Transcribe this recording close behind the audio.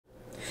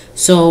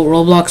So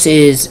Roblox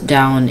is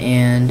down,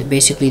 and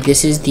basically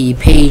this is the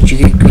page you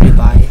get greeted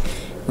by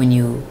when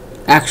you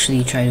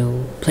actually try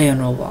to play on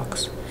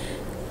Roblox.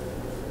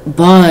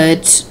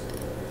 But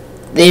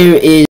there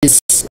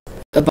is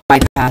a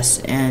bypass,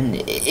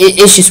 and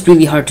it's just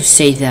really hard to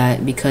say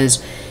that,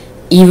 because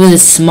even the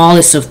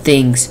smallest of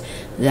things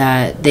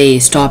that they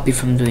stop you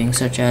from doing,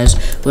 such as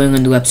going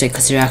on the website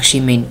because they're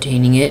actually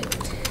maintaining it,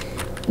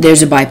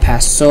 there's a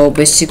bypass. So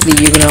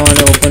basically you're gonna want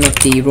to open up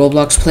the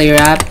Roblox player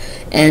app,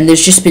 and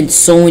there's just been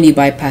so many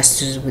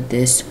bypasses with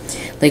this.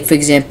 Like, for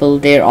example,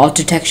 their alt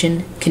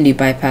detection can be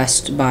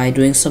bypassed by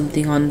doing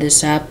something on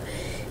this app,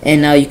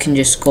 and now you can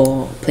just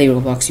go play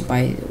Roblox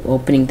by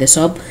opening this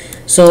up.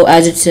 So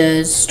as it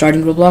says,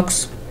 starting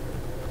Roblox,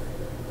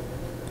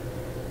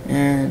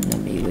 and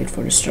let me wait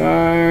for it to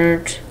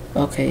start.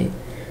 Okay,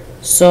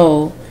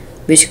 so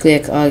basically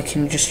I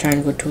can just try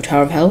and go to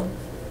Tower of Hell,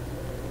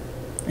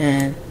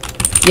 and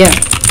yeah,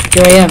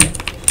 here I am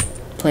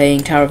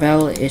playing Tower of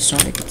Hell. It's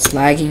not like it's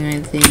lagging or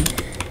anything.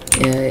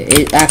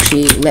 It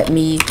actually let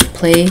me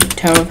play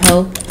Tower of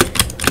Hell,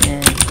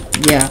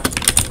 and yeah,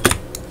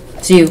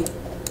 see you.